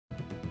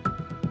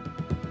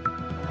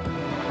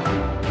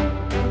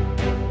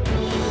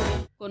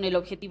Con el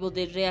objetivo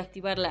de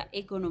reactivar la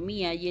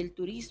economía y el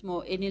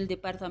turismo en el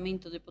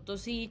departamento de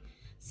Potosí,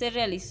 se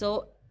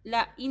realizó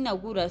la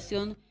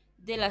inauguración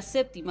de la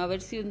 7ª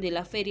versión de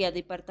la Feria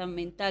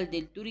Departamental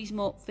del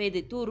Turismo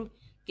Fedetur,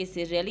 que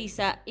se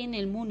realiza en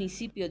el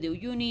municipio de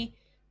Uyuni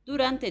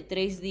durante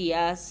 3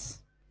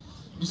 días.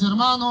 Mis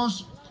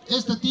hermanos,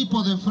 este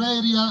tipo de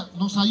feria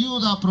nos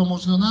ayuda a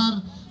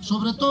promocionar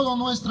sobre todo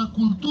nuestra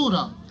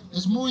cultura.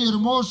 Es muy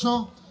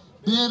hermoso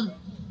ver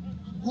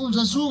un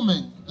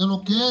resumen de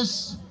lo que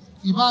es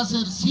y va a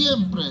ser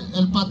siempre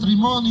el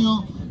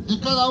patrimonio de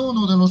cada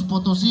uno de los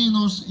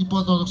potosinos y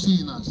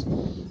potosinas.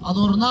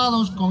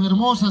 Adornados con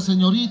hermosas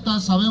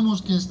señoritas,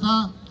 sabemos que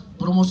está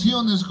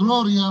Promociones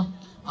Gloria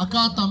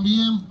acá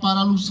también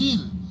para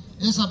lucir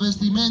esa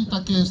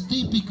vestimenta que es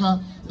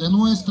típica de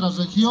nuestra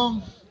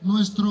región.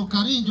 Nuestro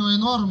cariño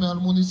enorme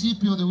al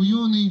municipio de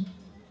Uyuni,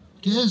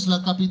 que es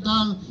la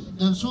capital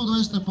del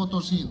sudoeste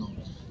potosino.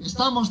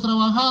 Estamos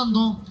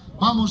trabajando.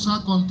 Vamos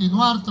a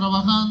continuar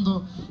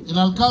trabajando. El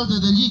alcalde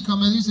de Llica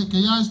me dice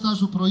que ya está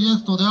su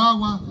proyecto de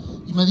agua.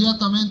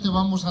 Inmediatamente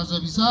vamos a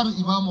revisar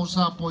y vamos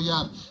a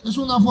apoyar. Es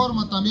una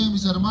forma también,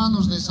 mis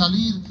hermanos, de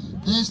salir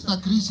de esta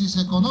crisis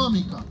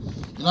económica.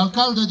 El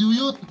alcalde de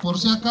Uyut, por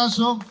si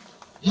acaso,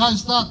 ya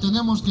está.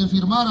 Tenemos que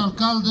firmar,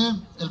 alcalde,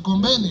 el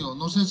convenio.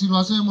 No sé si lo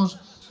hacemos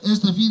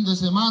este fin de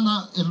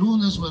semana, el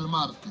lunes o el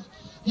martes.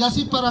 Y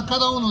así para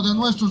cada uno de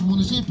nuestros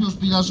municipios.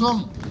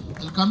 Pilazón,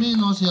 el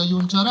camino hacia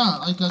Yunchará,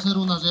 hay que hacer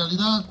una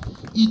realidad.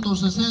 Hito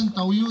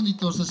 60, Uyuni,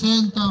 Hito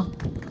 60,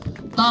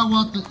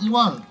 Tahuat,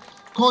 igual.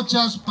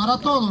 Cochas, para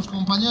todos,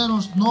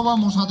 compañeros, no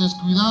vamos a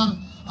descuidar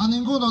a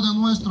ninguno de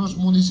nuestros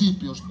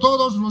municipios.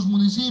 Todos los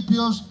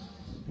municipios,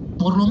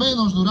 por lo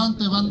menos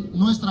durante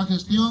nuestra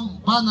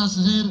gestión, van a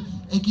ser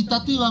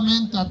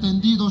equitativamente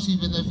atendidos y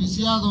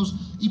beneficiados,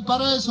 y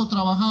para eso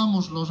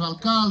trabajamos los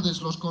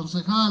alcaldes, los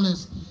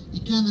concejales y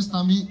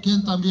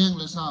quien también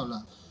les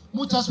habla.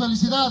 Muchas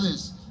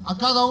felicidades a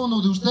cada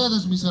uno de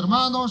ustedes, mis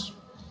hermanos.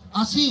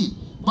 Así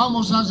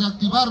vamos a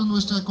reactivar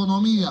nuestra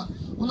economía.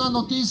 Una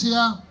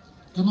noticia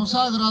que nos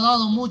ha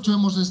agradado mucho.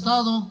 Hemos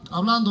estado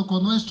hablando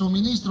con nuestro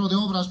ministro de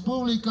Obras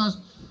Públicas,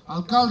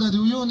 alcalde de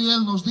Uyuni.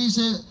 Él nos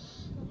dice,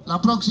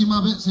 la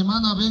próxima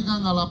semana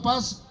vengan a La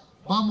Paz.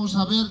 Vamos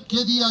a ver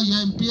qué día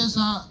ya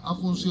empieza a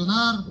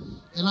funcionar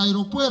el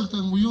aeropuerto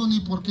en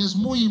Uyuni, porque es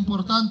muy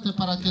importante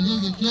para que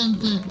llegue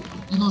gente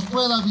y nos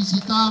pueda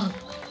visitar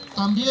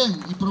también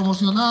y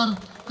promocionar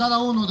cada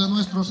uno de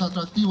nuestros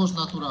atractivos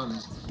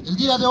naturales. El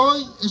día de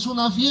hoy es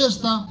una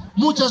fiesta.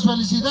 Muchas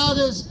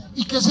felicidades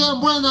y que sean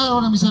buenas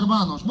ahora, mis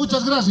hermanos.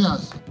 Muchas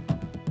gracias.